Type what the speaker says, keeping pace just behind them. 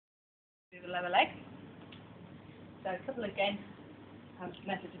the lower leg. So a couple again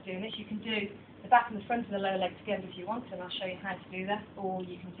methods of doing this. You can do the back and the front of the lower leg together if you want, and I'll show you how to do that, or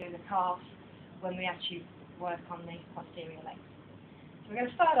you can do the calf when we actually work on the posterior leg. So we're going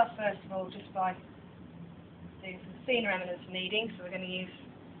to start off first of all just by doing some thenar eminence kneading. So we're going to use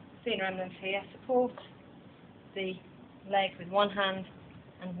thenar eminence here, support the leg with one hand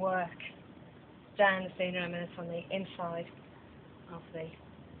and work down the thenar eminence on the inside of the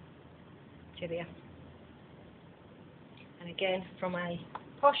tibia. And again, from a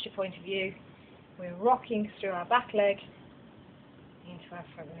posture point of view, we're rocking through our back leg into our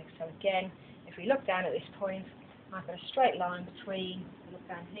front leg. So again, if we look down at this point, I've got a straight line between, look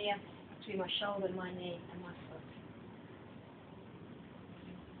down here, between my shoulder and my knee and my foot.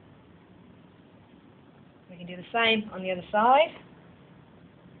 We can do the same on the other side.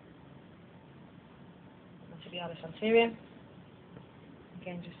 Tibialis anterior.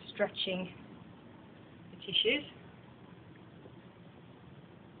 Again, just stretching the tissues.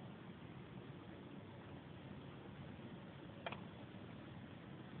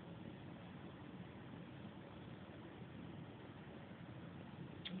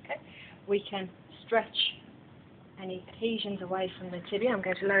 Okay, we can stretch any adhesions away from the tibia. I'm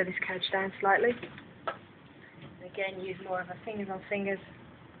going to lower this couch down slightly. Again, use more of a fingers on fingers.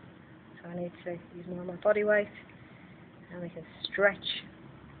 So I need to use more of my body weight, and we can stretch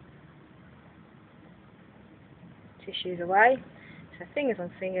tissues away. So fingers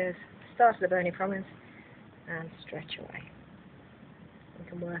on fingers, start at the bony prominence and stretch away. We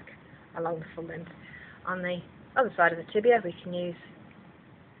can work along the full length. On the other side of the tibia, we can use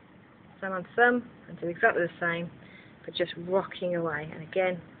thumb on thumb and do exactly the same, but just rocking away. And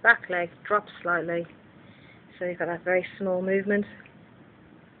again, back leg drops slightly, so you've got that very small movement,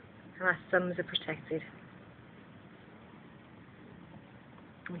 and our thumbs are protected.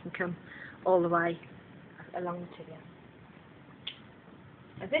 We can come all the way along the tibia.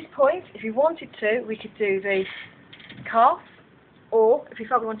 At this point, if you wanted to, we could do the calf, or if you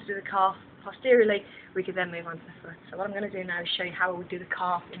felt we wanted to do the calf posteriorly, we could then move on to the foot. So what I'm going to do now is show you how we would do the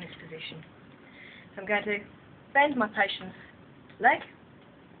calf in this position. So I'm going to bend my patient's leg.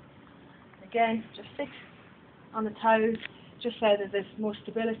 Again, just sit on the toes, just so that there's more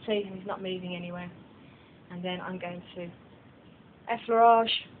stability and he's not moving anywhere. And then I'm going to effleurage,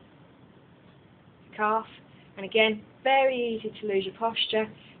 calf, and again, very easy to lose your posture.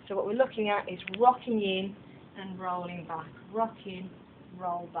 So what we're looking at is rocking in and rolling back. Rock in,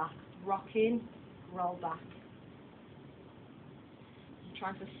 roll back. Rock in, roll back. I'm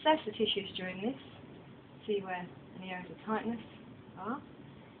trying to assess the tissues during this, see where any areas of tightness are.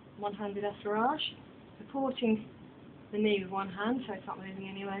 One-handed effleurage, supporting the knee with one hand so it's not moving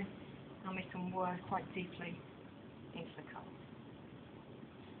anyway, and we can work quite deeply into the calf.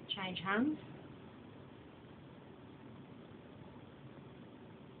 Change hands.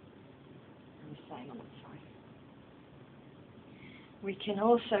 And the same on that side. We can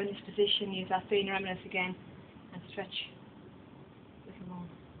also, in this position, use our thenar eminence again and stretch a little more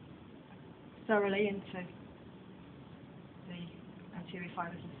thoroughly into the anterior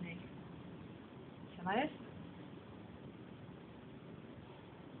fibers of the knee. So that is.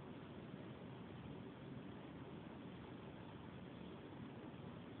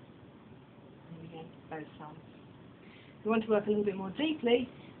 And again, both sides. If we want to work a little bit more deeply,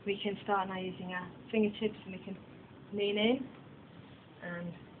 we can start now using our fingertips, and we can lean in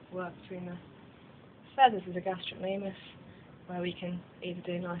and work between the feathers of the gastrocnemius, where we can either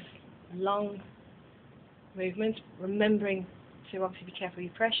do nice long movements, remembering to obviously be careful with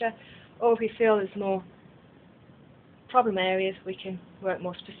your pressure, or if we feel there's more problem areas, we can work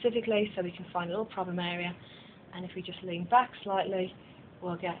more specifically, so we can find a little problem area, and if we just lean back slightly,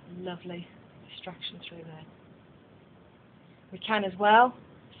 we'll get lovely distraction through there. We can as well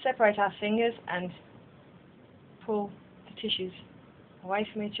separate our fingers and pull the tissues away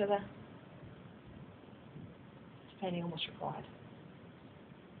from each other, depending on what's required.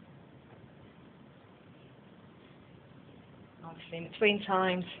 Obviously, in between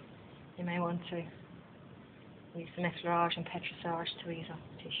times, you may want to use some effleurage and petrissage to ease off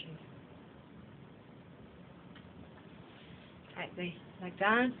the tissue. Take the leg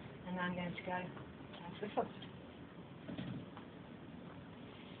down, and now I'm going to go down to the foot.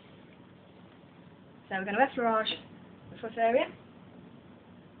 So we're going to effleurage the foot area.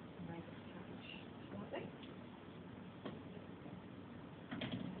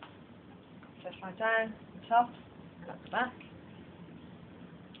 So slide down the top and up the back.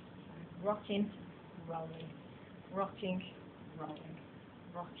 Rocking, rolling, rocking, rolling,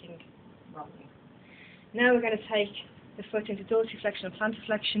 rocking, rolling. Now we're going to take the foot into dorsiflexion and plantar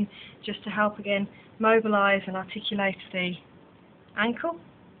flexion, just to help again mobilise and articulate the ankle.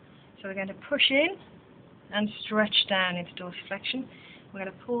 So we're going to push in and stretch down into dorsiflexion. We're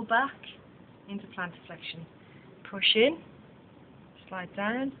going to pull back into plantar flexion. Push in, slide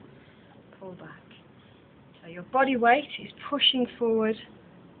down, pull back. So your body weight is pushing forward,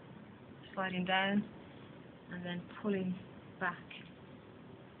 sliding down, and then pulling back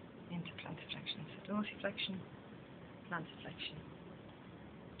into plantar flexion. So dorsiflexion, plantar flexion,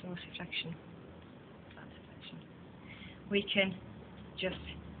 dorsiflexion, plantar flexion. We can just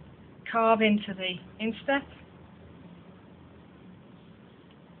carve into the instep.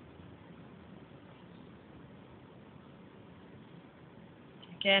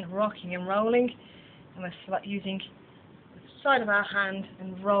 Again, rocking and rolling, and we're using the side of our hand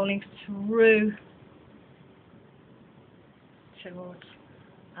and rolling through towards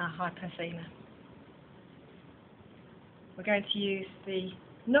our hypothena. We're going to use the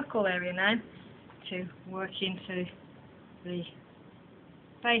knuckle area now to work into the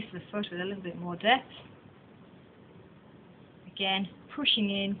base of the foot with a little bit more depth. Again, pushing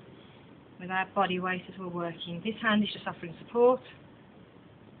in with our body weight as we're working. This hand is just offering support,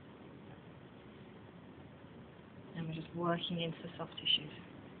 and we're just working into the soft tissues.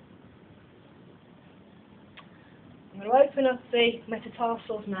 I'm going to open up the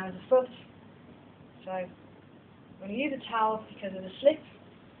metatarsals now of the foot. So I'm going to use a towel because of the slip,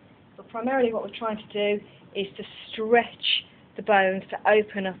 but primarily what we're trying to do is to stretch the bones to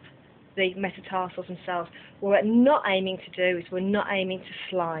open up the metatarsals themselves. What we're not aiming to do is we're not aiming to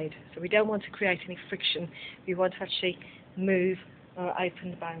slide. So we don't want to create any friction. We want to actually move or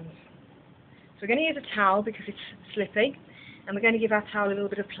open the bones. So we're going to use a towel because it's slippy, and we're going to give our towel a little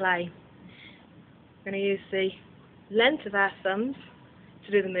bit of play. We're going to use the length of our thumbs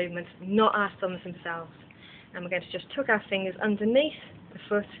to do the movement, not our thumbs themselves. And we're going to just tuck our fingers underneath the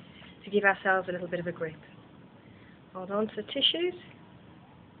foot to give ourselves a little bit of a grip. Hold on to the tissues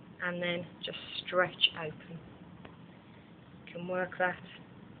and then just stretch open. You can work that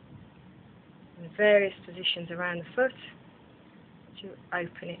in various positions around the foot to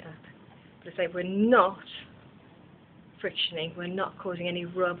open it up. But as I say, we're not frictioning, we're not causing any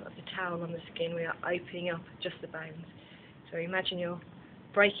rub of the towel on the skin, we are opening up just the bones. So imagine you're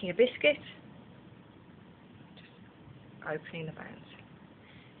breaking a biscuit, just opening the bones.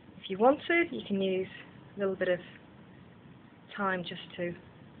 If you want to, you can use a little bit of time just to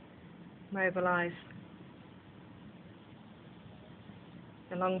mobilise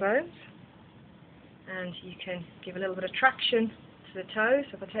the long bones, and you can give a little bit of traction to the toes.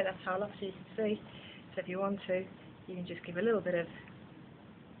 So if I take that towel off so you can see, so if you want to, you can just give a little bit of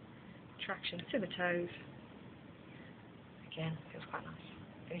traction to the toes. Again, feels quite nice.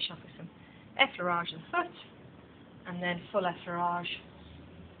 Finish off with some effleurage of the foot, and then full effleurage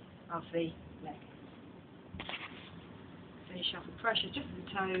of the leg. Finish off with pressure just at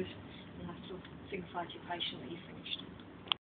the toes, and that will signify to your patient that you've finished.